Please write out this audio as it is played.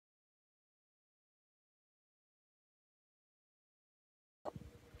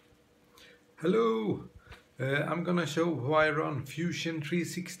Hello! I'm gonna show how I run Fusion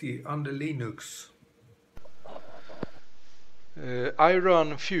 360 under Linux. I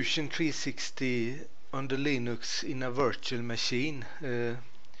run Fusion 360 under Linux in a virtual machine,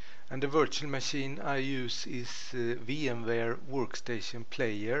 and the virtual machine I use is VMware Workstation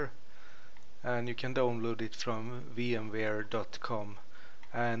Player, and you can download it from vmware.com,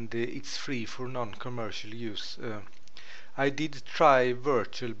 and it's free for non-commercial use. I did try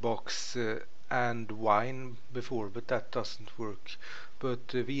VirtualBox and Wine before, but that doesn't work. But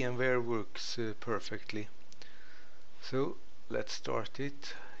VMware works perfectly. So let's start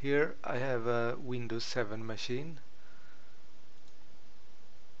it. Here I have a Windows 7 machine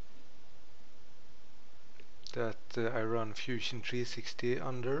that I run Fusion 360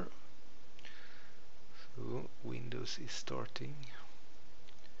 under. So Windows is starting.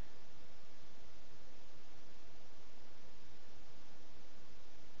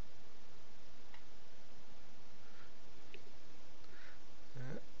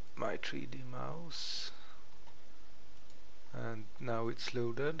 My 3D mouse, and now it's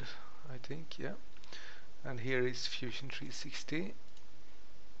loaded, I think, yeah. And here is Fusion 360.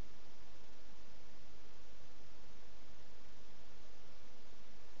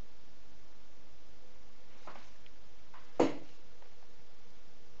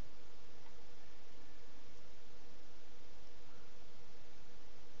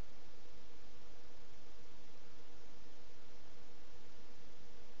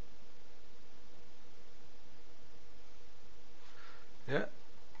 Yeah,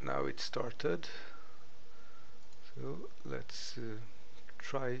 now it started. So let's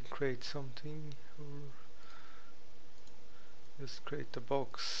try create something, or just create a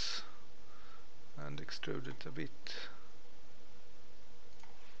box and extrude it a bit.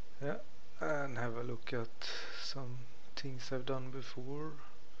 Yeah, and have a look at some things I've done before.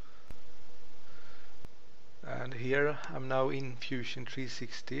 And here I'm now in Fusion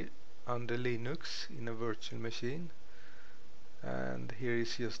 360 under Linux in a virtual machine. And here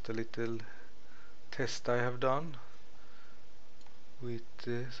is just a little test I have done with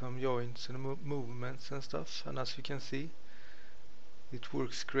some joints and movements and stuff, and as you can see, it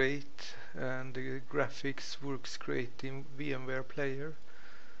works great, and the graphics works great in VMware Player.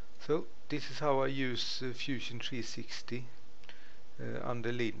 So this is how I use Fusion 360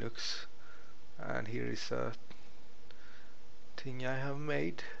 under Linux, and here is a thing I have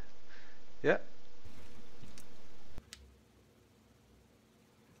made. Yeah.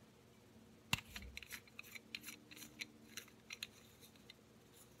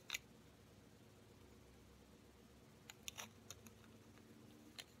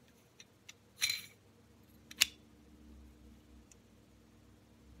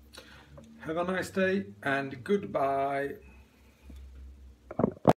 Have a nice day and goodbye.